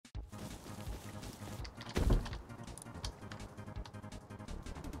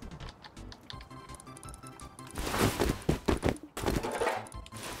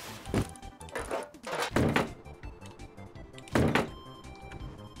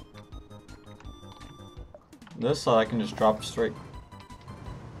this so I can just drop straight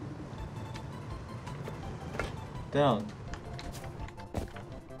down.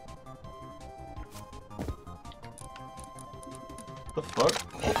 The fuck?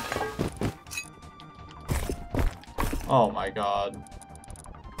 Oh my god.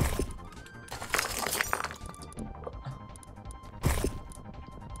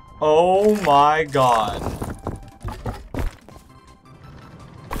 Oh my god.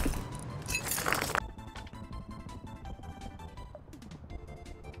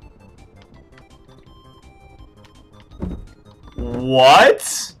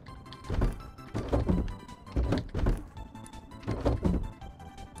 What?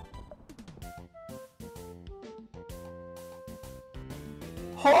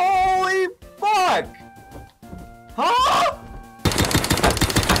 Holy fuck! Huh?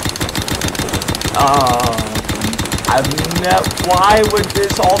 Why would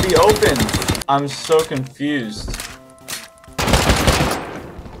this all be open? I'm so confused.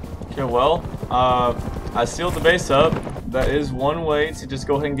 Okay, well, I sealed the base up. That is one way to just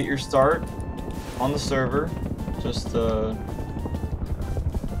go ahead and get your start on the server. Just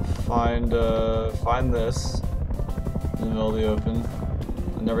find this in the middle of the open.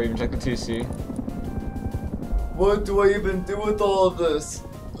 I never even checked the TC. What do I even do with all of this?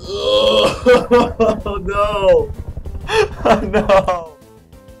 Oh no! No!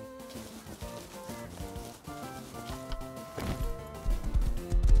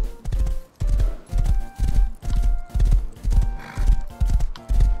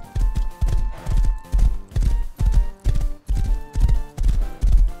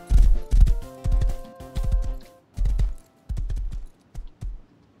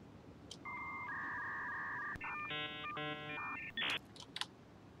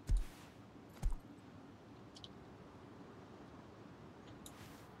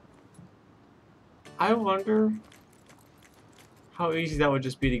 I wonder how easy that would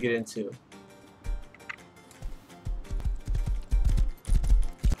just be to get into.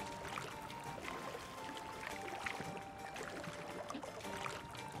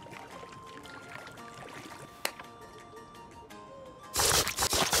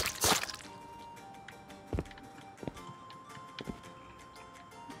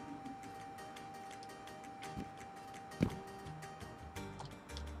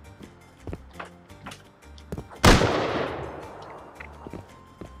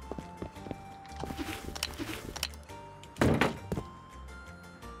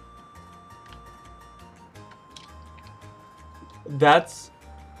 That's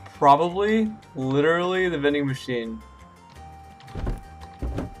probably literally the vending machine.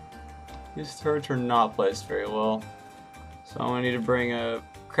 These turrets are not placed very well. So I'm gonna need to bring a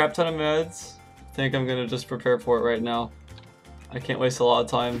crap ton of meds. I think I'm gonna just prepare for it right now. I can't waste a lot of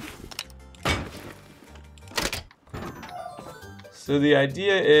time. So the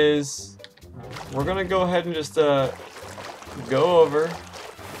idea is we're gonna go ahead and just go over.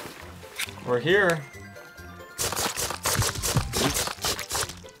 We're here.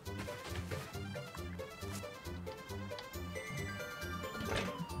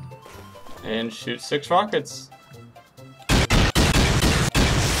 And shoot 6 rockets.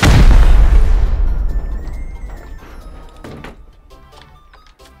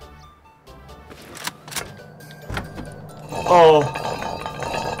 Oh.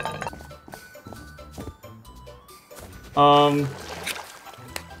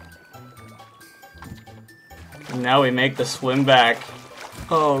 Now we make the swim back.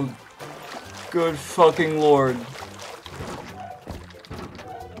 Oh, good fucking lord.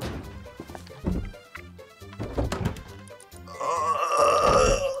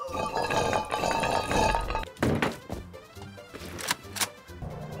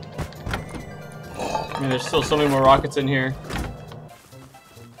 I mean, there's still so many more rockets in here.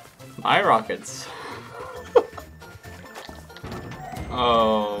 My rockets.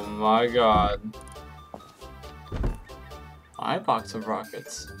 Oh my god. My box of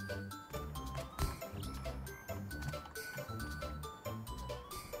rockets.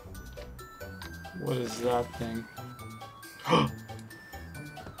 What is that thing?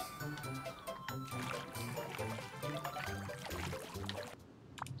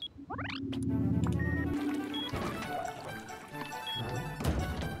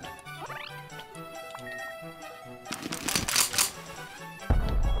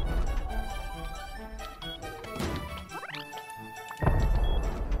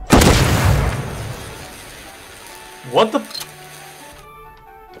 What the?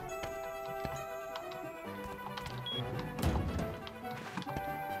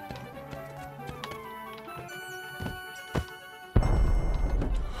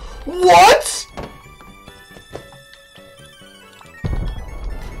 What?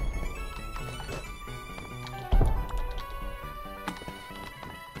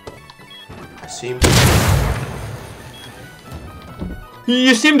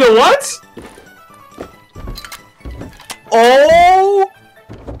 You seem to what? Oh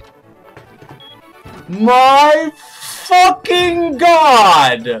my fucking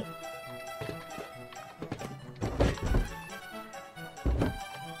god!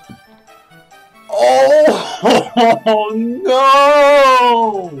 Oh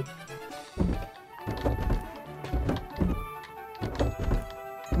no!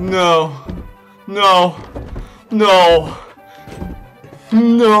 No. No. No.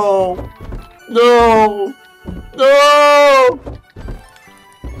 No. No. No.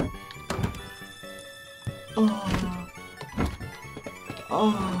 Oh.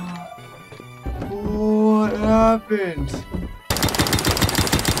 Oh. What happened?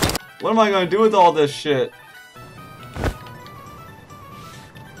 What am I gonna do with all this shit?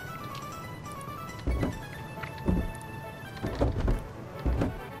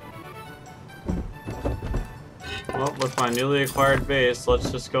 Well, with my newly acquired base,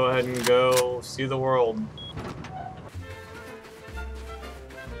 let's just go ahead and go see the world.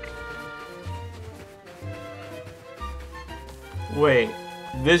 Wait,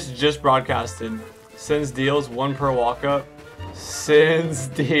 this just broadcasted. Sends deals, 1 per walk-up. Sends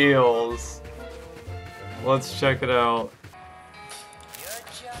deals. Let's check it out.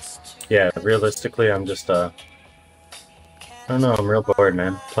 Yeah, realistically, I'm just, I don't know, I'm real bored,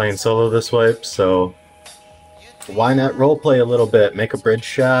 man. Playing solo this wipe, so why not roleplay a little bit? Make a bridge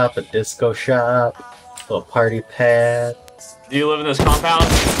shop, a disco shop, a little party pad. Do you live in this compound?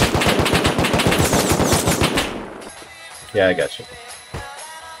 Yeah, I got you.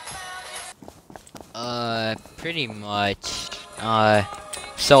 Pretty much.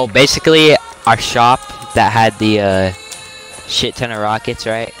 So basically, our shop that had the, shit ton of rockets,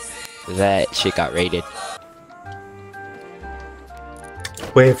 right? That shit got raided.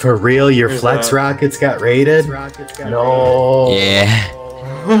 Wait, for real? Your Where's flex that? rockets got raided? No. Yeah.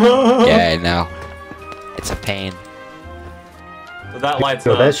 Yeah, I know. It's a pain. So that lights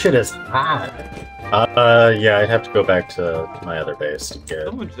Yo, up. that shit is hot. Yeah, I'd have to go back to my other base to get.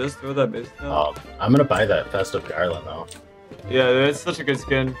 Someone just throw that base down. I'm gonna buy that Festive Garland though. Yeah, it's such a good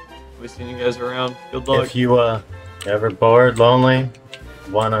skin. We've seen you guys around. Good luck. If you ever bored, lonely,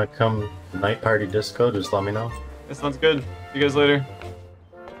 wanna come night party disco, just let me know. That sounds good. See you guys later.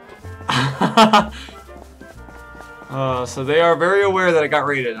 So they are very aware that it got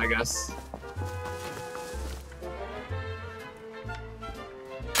raided, I guess.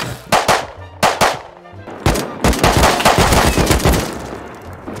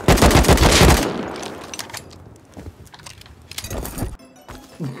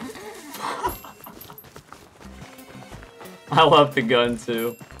 I love the gun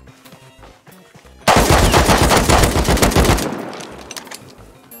too.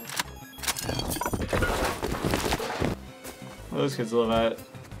 Those kids love that.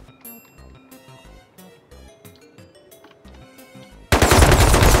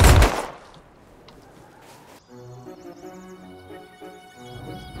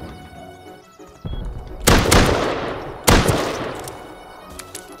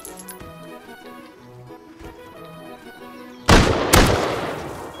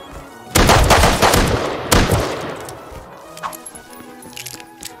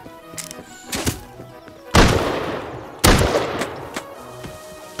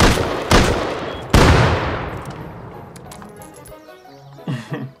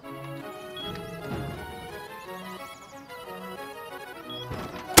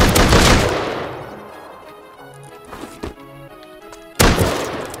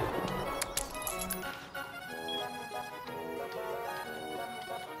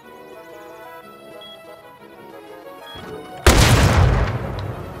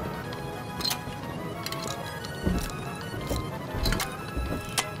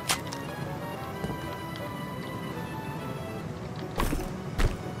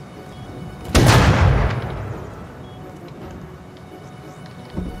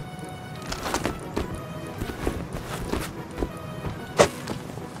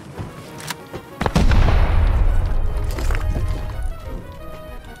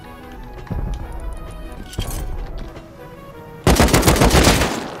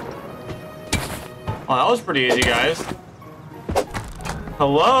 Oh, that was pretty easy, guys.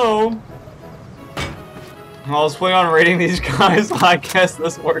 Hello? I was planning on raiding these guys, but I guess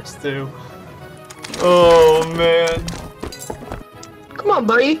this works too. Oh, man. Come on,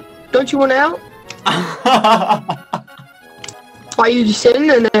 buddy. Don't you want out? Why you just sitting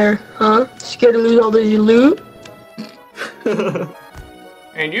in there, huh? Scared to lose all this loot?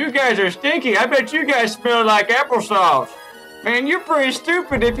 And you guys are stinky. I bet you guys smell like applesauce. Man, you're pretty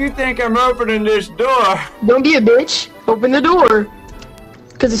stupid if you think I'm opening this door. Don't be a bitch. Open the door.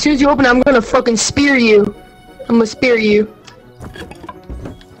 Because as soon as you open it, I'm gonna fucking spear you. I'm gonna spear you.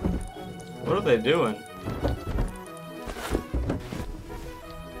 What are they doing?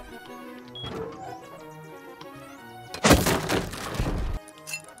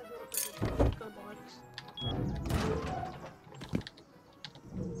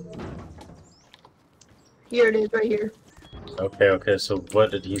 Here it is, right here. Okay, so what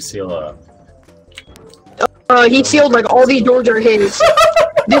did he seal up? He sealed like all these doors are his.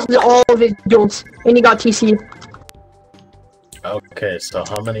 This is all of his doors, and he got TC. Okay, so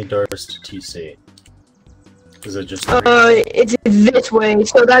how many doors to TC? Is it just it's this way,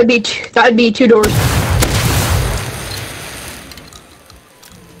 so that'd be 2 doors.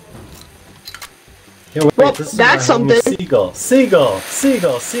 Yeah, wait, Well, this is that's my homie something.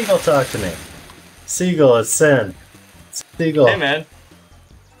 Seagull, talk to me. Seagull, it's Sin. Seagull. Hey, man.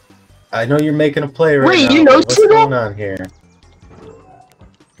 I know you're making a play right Wait, now. you know but what's Seagull? going on here?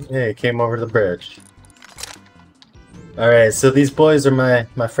 Yeah, he came over to the bridge. Alright, so these boys are my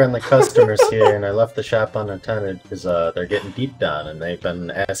friendly customers here, and I left the shop unattended because they're getting beat down and they've been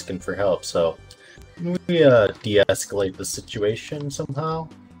asking for help, so can we de-escalate the situation somehow?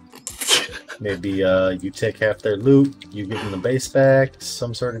 Maybe you take half their loot, you give them the base back,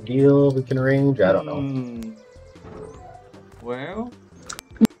 some sort of deal we can arrange, I don't know. Well?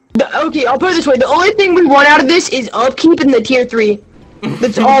 Okay, I'll put it this way. The only thing we want out of this is upkeep in the tier 3.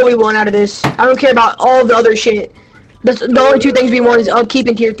 That's all we want out of this. I don't care about all the other shit. That's the only 2 things we want is upkeep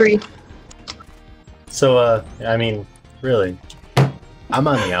in tier 3. So, I mean, really, I'm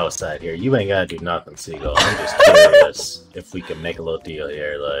on the outside here. You ain't gotta do nothing, Seagull. I'm just curious if we can make a little deal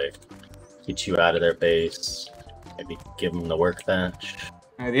here, like, get you out of their base, maybe give them the workbench.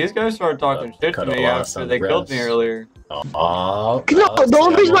 Hey, these guys started talking shit to cut a me loss after on they the killed me rest. earlier. Oh, No, the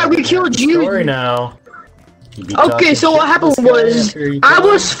only reason why we killed you. Story now. You be Okay, talking so shit what to happened this guy was after you I kill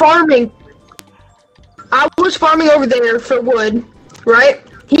him? was farming. I was farming over there for wood, right?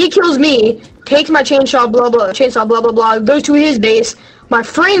 He kills me, takes my chainsaw, blah blah, goes to his base. My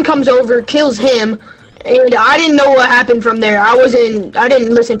friend comes over, kills him, and I didn't know what happened from there. I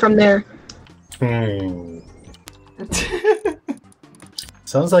didn't listen from there.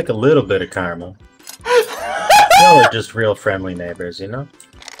 Sounds like a little bit of karma. Y'all are just real friendly neighbors, you know?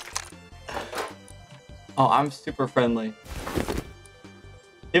 Oh, I'm super friendly.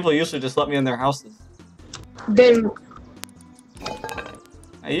 People usually just let me in their houses. Then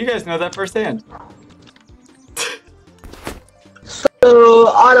Hey, you guys know that firsthand. so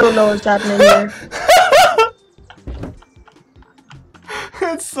I don't know what's happening here.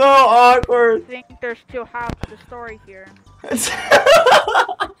 It's so awkward. I think there's 2 halves to the story here.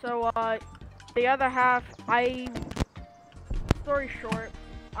 So, the other half, story short,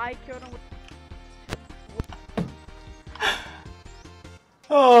 I killed him with...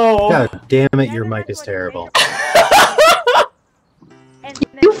 Oh. God damn it, your mic is terrible. And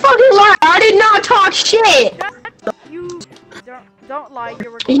You fucking lie! I did not talk shit! You don't lie,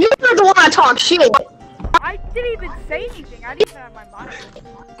 you were... You're the one that talks shit! I didn't even say anything, I didn't have my mind.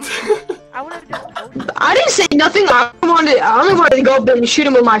 I would have just told you. I didn't say nothing. I only wanted to go up and shoot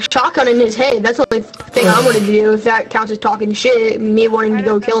him with my shotgun in his head. That's the only thing I wanted to do. If that counts as talking shit, me wanting to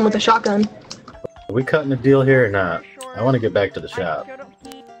go kill him with a shotgun. Are we cutting a deal here or not? I want to get back to the shop.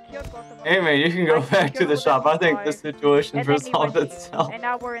 Hey man, you can go back to the shop. I think this situation's resolved itself. And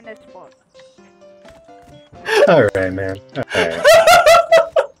now we're in this spot. Alright, man. Alright.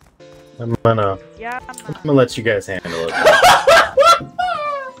 I'm gonna let you guys handle it.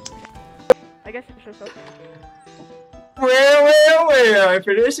 I guess it's just okay. Well, I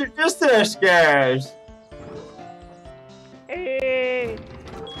finished it just us guys. Hey.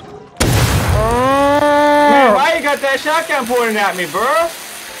 Man, why you got that shotgun pointing at me, bro?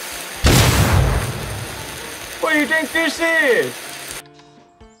 What do you think this is?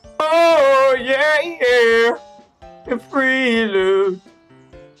 Oh, yeah. The free loot.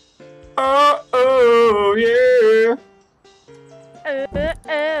 Oh, yeah.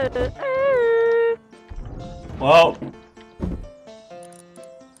 Well,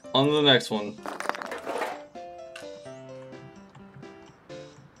 on to the next one.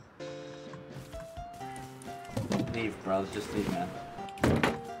 Leave, bro. Just leave, man.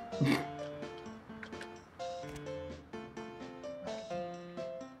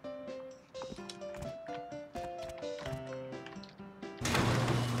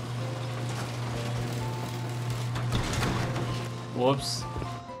 Whoops.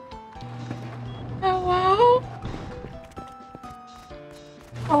 Hello?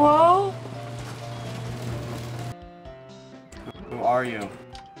 Hello? Who are you?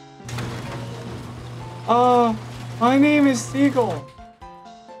 My name is Seagull.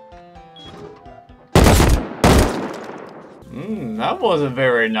 That wasn't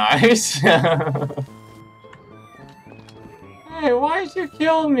very nice. Hey, why'd you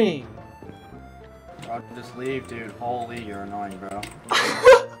kill me? Bro, just leave, dude. Holy, you're annoying, bro.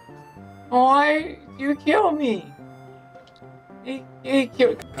 Why you kill me? Hey,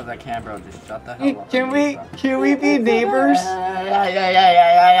 Because I can, bro. Just shut the hell up. can we be neighbors?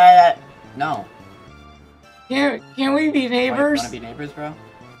 No. Can we be Why, neighbors? you wanna be neighbors, bro?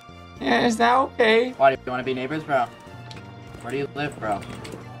 Yeah, is that okay? Why do you wanna be neighbors, bro? Where do you live, bro?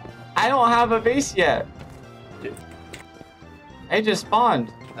 I don't have a base yet. Dude. I just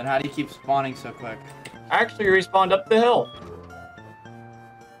spawned. Then how do you keep spawning so quick? I actually respawned up the hill.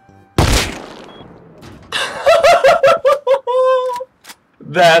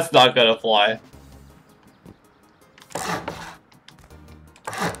 That's not gonna fly.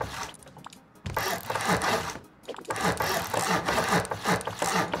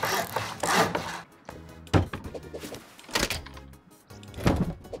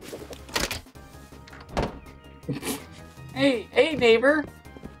 Hey neighbor.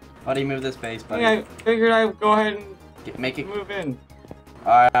 How do you move this base, buddy? Yeah, I figured I'd go ahead and Make it. move in.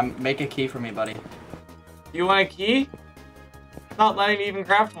 Make a key for me, buddy. You want a key? Not letting me even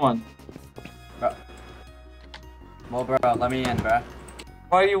craft one. Bro. Well, bro, let me in, bro.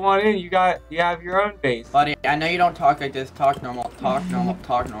 Why do you want in? You have your own base. Buddy, I know you don't talk like this. Talk normal. Talk normal.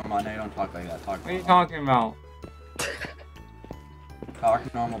 Talk normal. I know you don't talk like that. Talk What are you normal. talking about?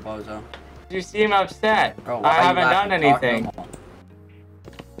 Talk normal, bozo. You seem upset. Bro, why I are you haven't done laughing? Talk anything. normal.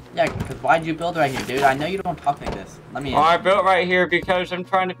 Yeah, because why'd you build right here, dude? I know you don't talk like this. Let me in. Well, I built right here because I'm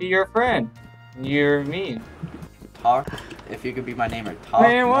trying to be your friend. You're mean. Talk. If you could be my neighbor. Talk.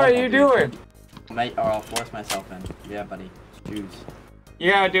 Man, what are you doing? Mate, or I'll force myself in. Yeah, buddy. Choose.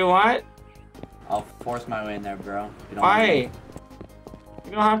 You gonna do what? I'll force my way in there, bro. You don't Why?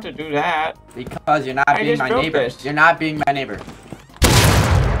 You don't have to do that. Because you're not I being just my built neighbor. this. You're not being my neighbor.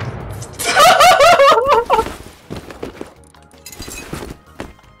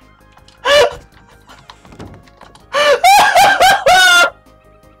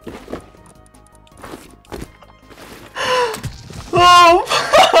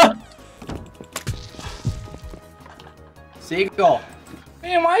 Seagull.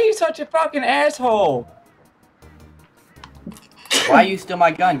 Man, why are you such a fucking asshole? Why you steal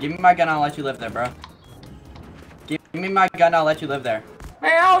my gun? Give me my gun, I'll let you live there, bro. Give me my gun, I'll let you live there.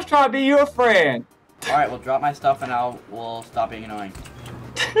 Man, I was trying to be your friend. Alright, well drop my stuff and we'll stop being annoying.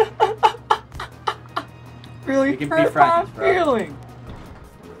 Really We can be hurt friends, my bro. feeling.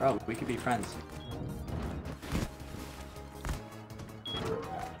 Bro, we could be friends.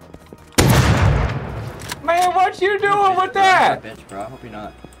 Man, what you doing with that? Bitch, bro. I hope you know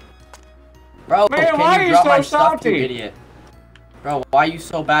that. Bro, Man, can why you are you drop so my stuff, you salty? idiot? Bro, why are you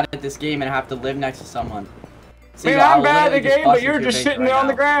so bad at this game and have to live next to someone? Man, I'll I'm bad at the literally just game, bust but you're into your just face sitting right there on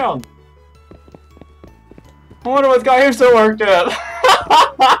now. the ground. I wonder what's got him so worked up.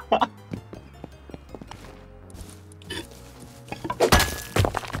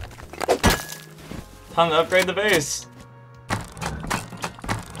 Time to upgrade the base.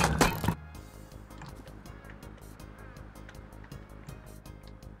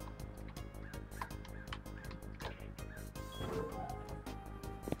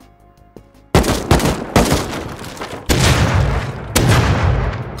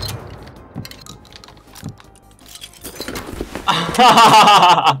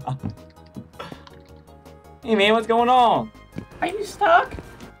 Hey man, what's going on? Are you stuck?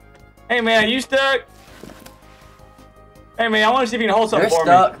 Hey man, are you stuck? Hey man, I want to see if you can hold something You're for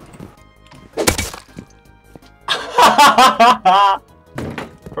stuck. me.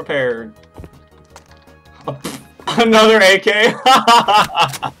 Prepared. Another AK.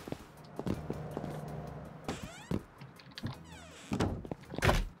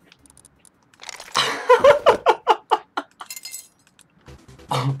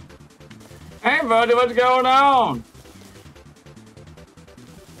 Hey buddy, what's going on?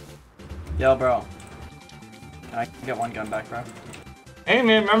 Yo, bro. Can I get one gun back, bro? Hey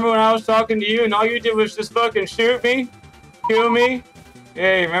man, remember when I was talking to you and all you did was just fucking shoot me? Kill me?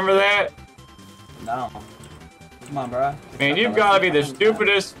 Hey, remember that? No. Come on, bro. Man, you've gotta be the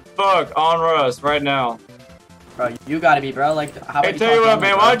stupidest fuck on Rust right now. Bro, you gotta be, bro. Like, how Hey, about tell you talk what, normal,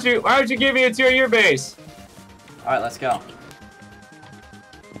 man, bro? why don't you give me a tour of your base? Alright, let's go.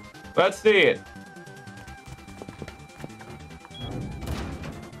 Let's see it.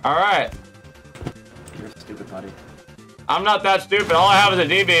 Alright. You're stupid, buddy. I'm not that stupid. All I have is a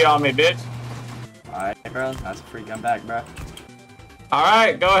DB on me, bitch. Alright, bro. That's a free gun back, bro.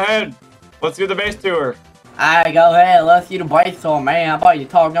 Alright, go ahead. Let's do the base tour. Alright, go ahead. Let's see the base tour, man. How about you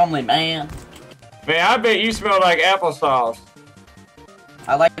talk normally, man? Man, I bet you smell like applesauce.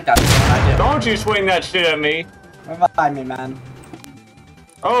 I like that. I do. Don't you swing that shit at me. Revive me, man.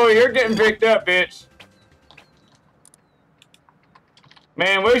 Oh, you're getting picked up, bitch.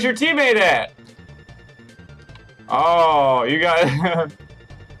 Man, where's your teammate at? Oh, you got...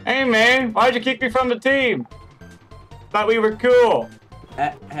 Hey, man, why'd you kick me from the team? Thought we were cool.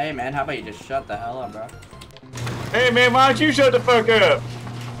 Hey, man, how about you just shut the hell up, bro? Hey, man, why don't you shut the fuck up?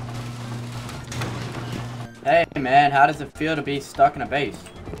 Hey, man, how does it feel to be stuck in a base?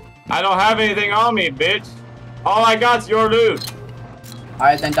 I don't have anything on me, bitch. All I got's your loot.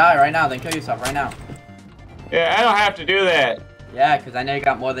 Alright, then die right now. Then kill yourself right now. Yeah, I don't have to do that. Yeah, because I know you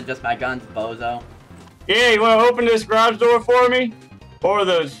got more than just my guns, bozo. Yeah, you want to open this garage door for me? Or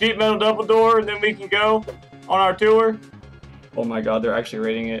the sheet metal double door, and then we can go on our tour? Oh my god, they're actually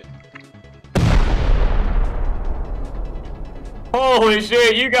raiding it. Holy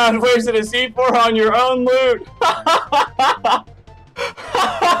shit, you guys wasted a C4 on your own loot!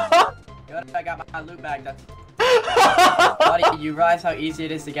 Good, I got my loot bag. That's... Buddy, you realize how easy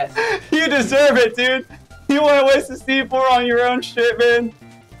it is to get... You deserve it, dude! You want to waste a C4 on your own shit, man?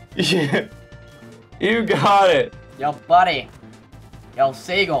 Yeah. You got it. Yo, buddy. Yo,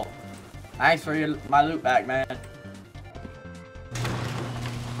 Seagull. Thanks for my loot bag, man.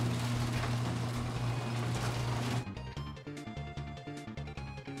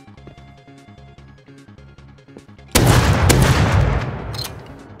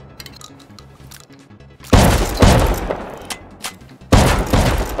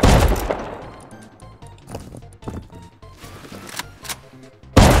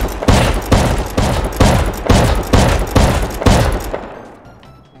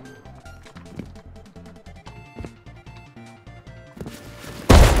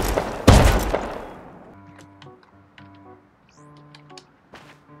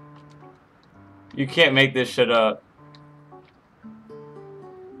 You can't make this shit up.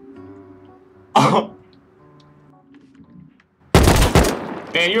 Oh.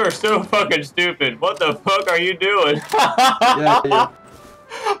 Man, you are so fucking stupid. What the fuck are you doing? Yeah.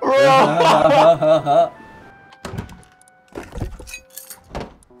 Bro!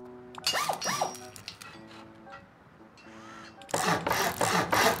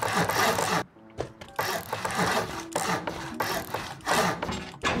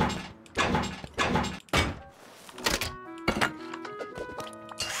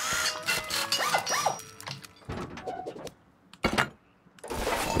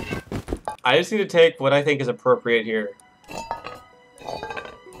 I just need to take what I think is appropriate here.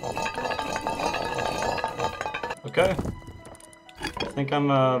 Okay. I think I'm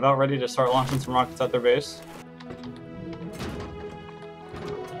about ready to start launching some rockets at their base.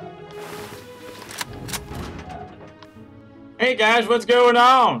 Hey guys, what's going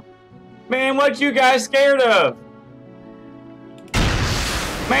on? Man, what you guys scared of?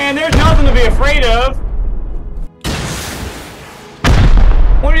 Man, there's nothing to be afraid of.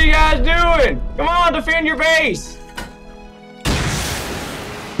 What are you guys doing? Come on, defend your base!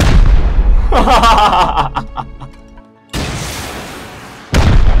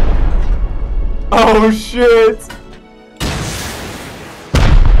 Oh shit!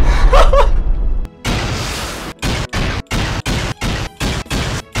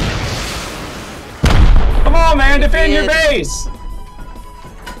 Come on, man, defend your base!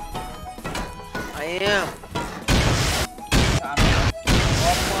 I am.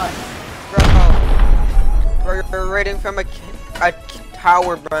 Bro, you're raiding from a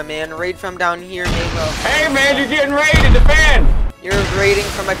tower, bro, man. Raid from down here, Nego. Hey, man, you're getting raided. Defend. You're raiding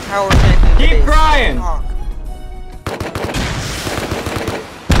from a tower, man. Keep crying.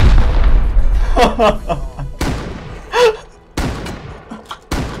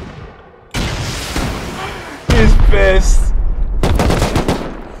 He's pissed.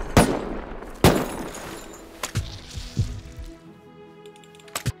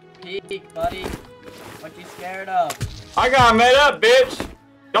 Peek, buddy. What you scared of? I got met up, bitch.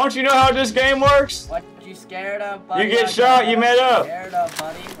 Don't you know how this game works? What you scared of, buddy? You get shot, you met up. Scared of,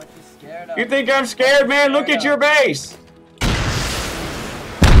 buddy? What you scared of? You think I'm scared, man? Look at your base.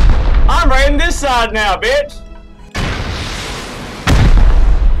 I'm raiding this side now, bitch.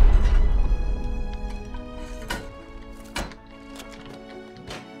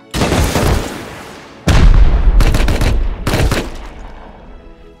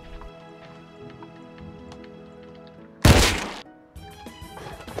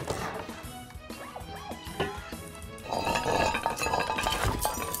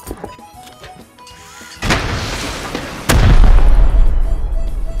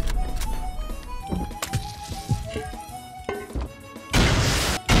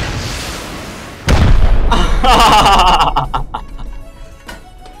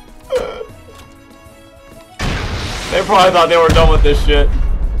 They probably thought they were done with this shit.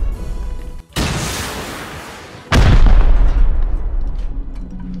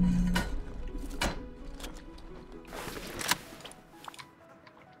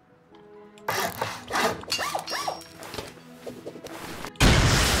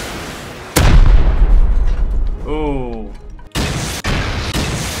 Ooh.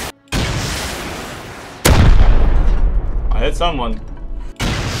 I hit someone.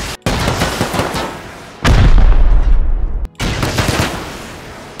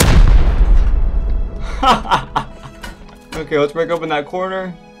 Okay, let's break open that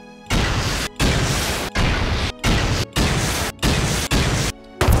corner.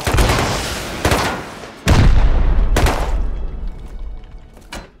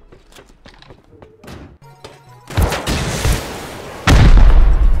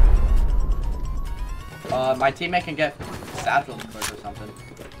 My teammate can get satchels quick or something.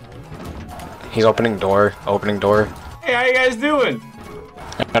 He's opening door. Opening door. Hey, how you guys doing?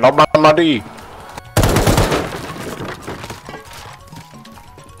 And open my D.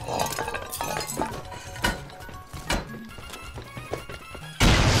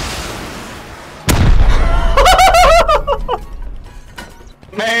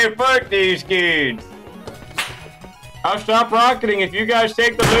 Man, fuck these kids. I'll stop rocketing if you guys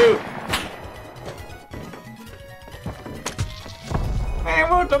take the loot. Man,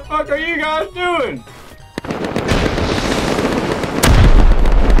 what the fuck are you guys doing?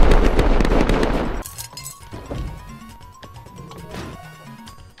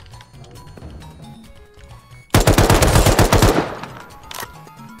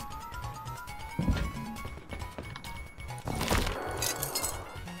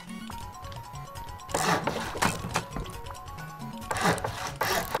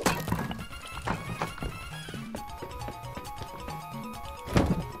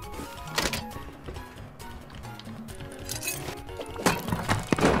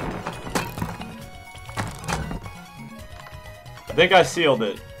 I think I sealed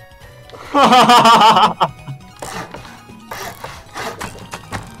it.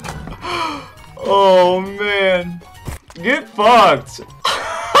 Oh man. Get fucked.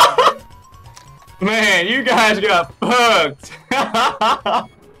 Man, you guys got fucked.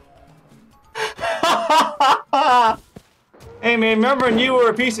 Hey man, remember when you were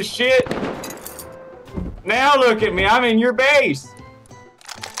a piece of shit? Now look at me, I'm in your base.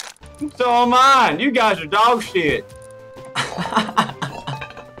 So am I. You guys are dog shit.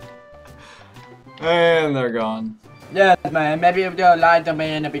 And they're gone. Yes, man. Maybe if they lied to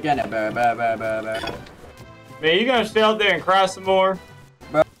me in the beginning. Man, you gonna stay out there and cry some more?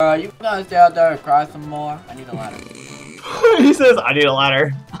 Bro, you gonna stay out there and cry some more? I need a ladder. He says, I need a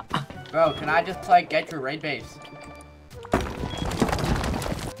ladder. Bro, can I just, like, get your raid base?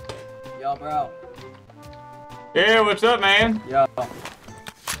 Yo, bro. Yeah, what's up, man? Yo.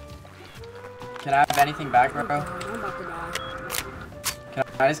 Can I have anything back, bro? Can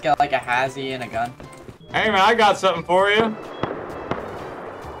I just get, like, a hazy and a gun? Hey, man, I got something for you.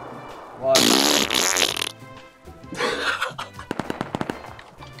 What?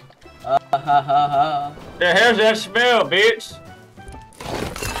 Yeah, here's that smell, bitch.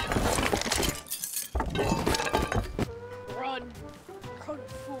 Run. Run,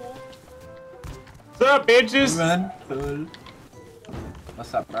 fool. What's up, bitches? Run, fool.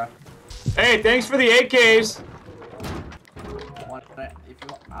 What's up, bro? Hey, thanks for the AKs.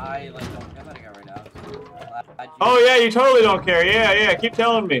 I like don't care about it right now. Oh yeah, you totally don't care. Yeah, yeah, keep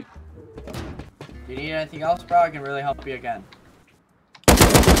telling me. Do you need anything else, bro? I can really help you again.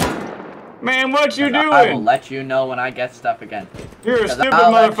 Man, what you doing? I will let you know when I get stuff again. You're a stupid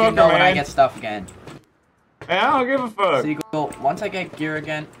I'll motherfucker, let you know man. when I get stuff again. Hey, I don't give a fuck. Seagull, once I get gear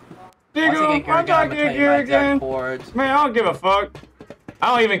again. Seagull, once I get gear again. Man, I don't give a fuck.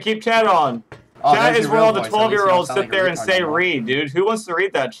 I don't even keep chat on. Oh, chat is where all the 12-year-olds sit like there and say anymore. read, dude. Who wants to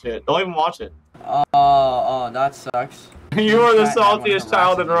read that shit? Don't even watch it. Oh, that sucks. You are the saltiest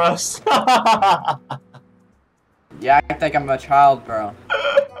child in Rust. You act like I'm a child, bro.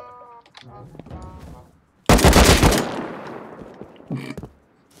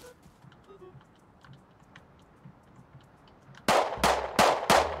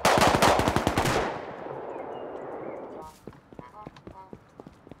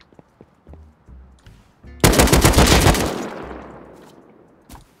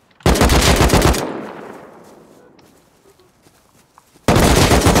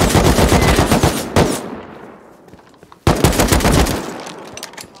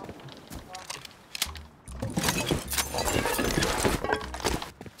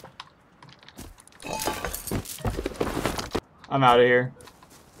 I'm out of here.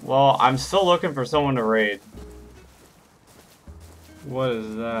 Well, I'm still looking for someone to raid. What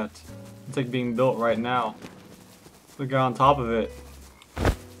is that? It's like being built right now. The guy on top of it.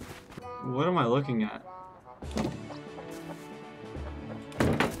 What am I looking at?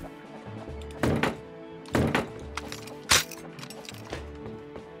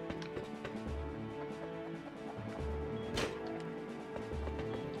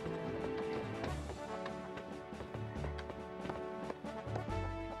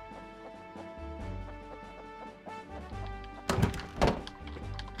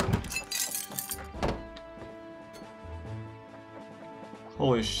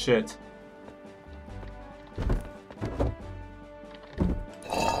 Holy shit.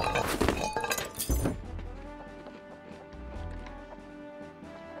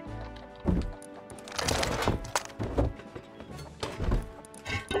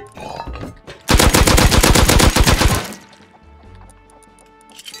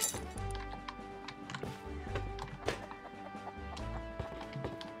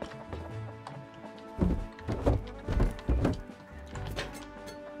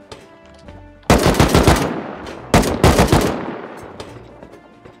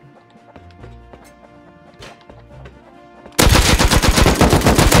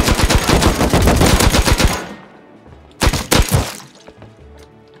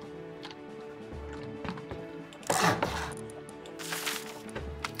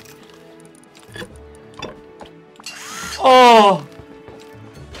 Oh!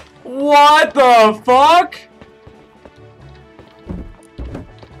 What the fuck?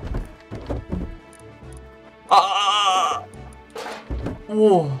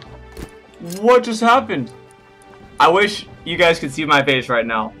 Whoa. What just happened? I wish you guys could see my face right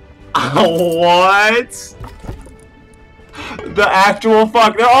now. What? The actual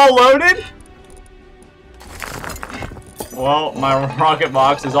fuck? They're all loaded? Well, my rocket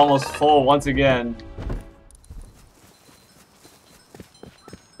box is almost full once again.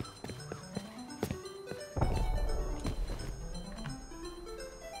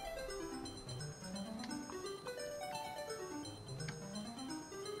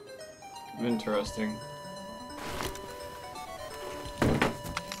 Interesting.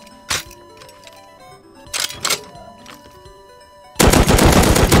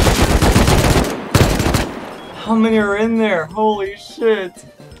 How many are in there? Holy shit.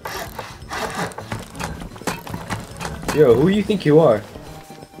 Yo, who do you think you are?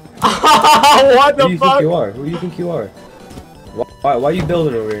 What the fuck? Who do you fuck? think you are? Who do you think you are? Why are you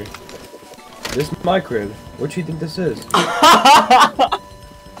building over here? This is my crib. What do you think this is?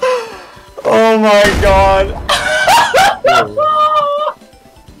 Oh my god.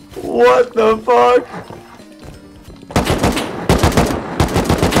 What the fuck?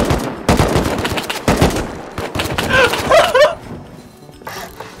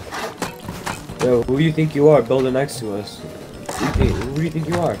 Yo, who do you think you are building next to us? Who do you think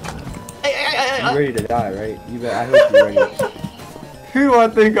you are? You ready to die, right? I hope you're ready. Who do I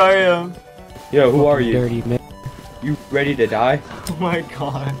think I am? Yo, who are you? Dirty man. You ready to die? Oh my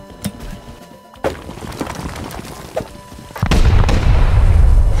god.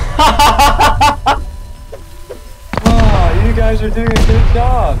 Oh, you guys are doing a good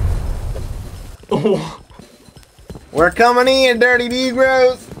job. We're coming in, dirty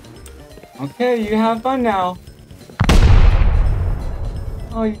Negroes. Okay, you have fun now.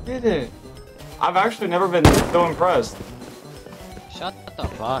 Oh, you did it. I've actually never been so impressed. Shut the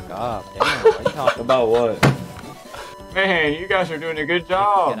fuck up. Damn, what are you talking About what? Man, you guys are doing a good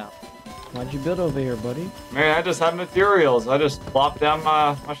job. Why'd you build over here, buddy? Man, I just have materials. I just plop down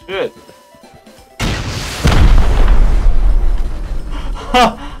my shit.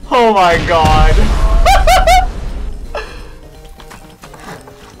 Oh my god.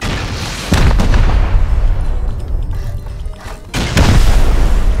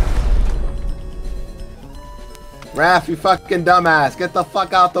 Raph, you fucking dumbass. Get the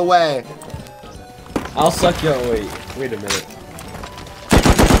fuck out the way. I'll suck your wait a minute.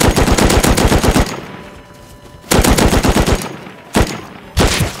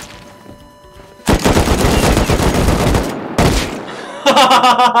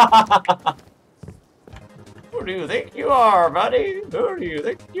 Who do you think you are, buddy? Who do you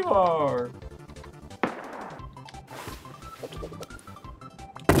think you are?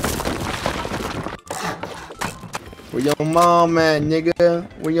 Where your mom at, nigga?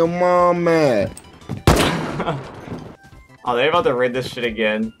 Where your mom at? Oh, they about to raid this shit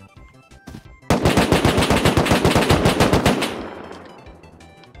again.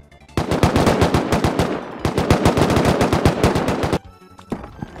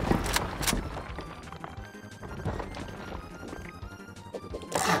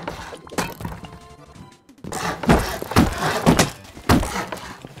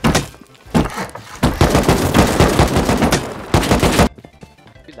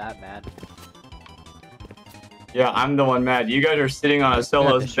 you that mad? Yeah, I'm the one mad. You guys are sitting on a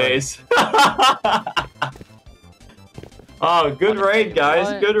solo's base. Oh, good raid, guys.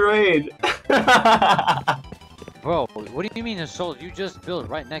 What? Good raid. Bro, what do you mean a soul? You just built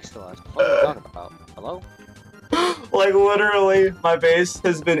right next to us. What are you talking about? Hello? Like, literally, my base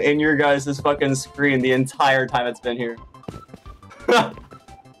has been in your guys' fucking screen the entire time it's been here. Bro,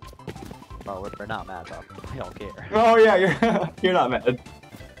 we're not mad, bro. I don't care. Oh, yeah, you're not mad.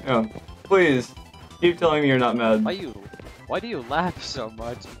 Yeah. Please, keep telling me you're not mad. Why do you laugh so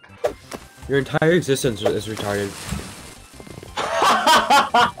much? Your entire existence is retarded.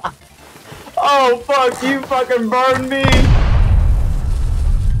 Oh, fuck, you fucking burned me!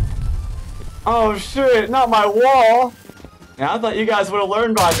 Oh, shit, not my wall! Yeah, I thought you guys would have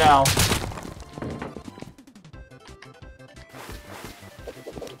learned by now.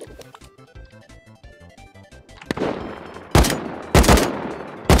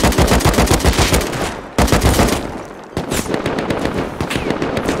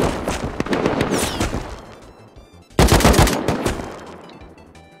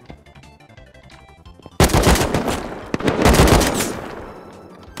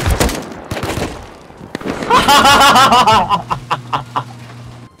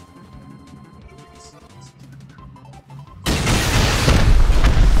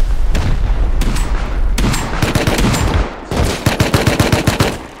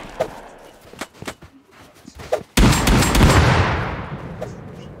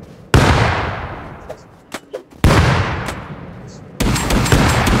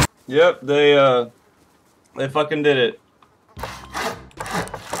 Yep, they fucking did it.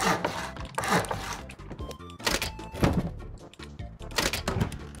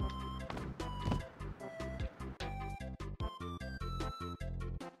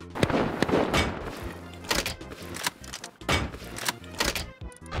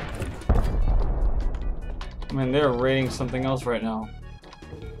 I mean, they're raiding something else right now.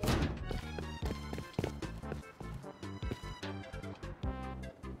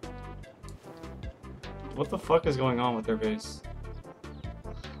 What the fuck is going on with their base?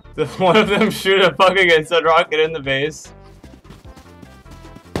 Did one of them shoot a fucking inside rocket in the base?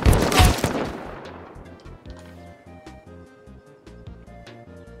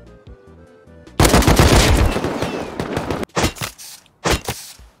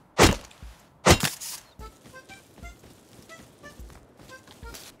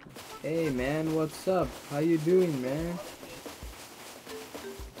 Hey man, what's up? How you doing, man?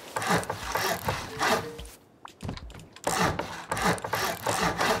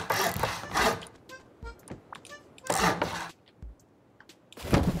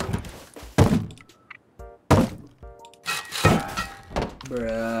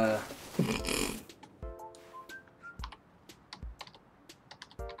 Bruh.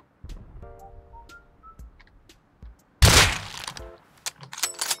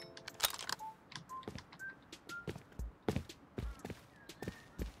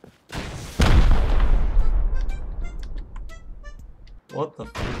 What the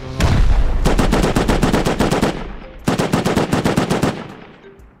fuck is going on?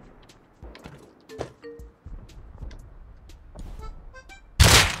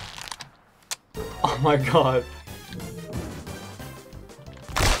 Oh my god.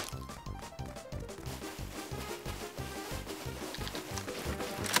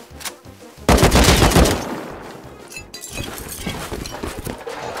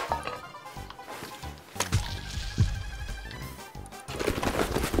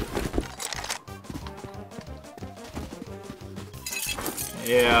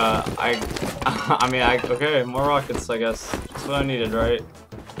 Yeah, I mean, okay, more rockets, I guess. That's what I needed, right?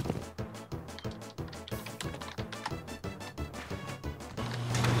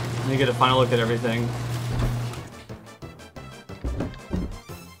 Let me get a final look at everything.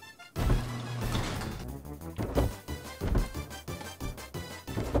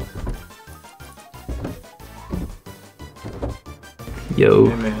 Yo.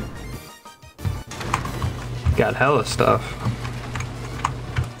 Hey, man. Got hella stuff.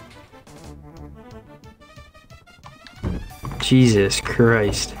 Jesus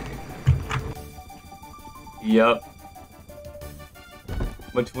Christ. Yup.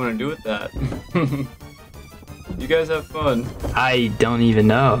 What do you want to do with that? You guys have fun. I don't even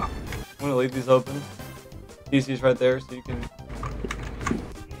know. I'm gonna leave these open. PC's right there so you can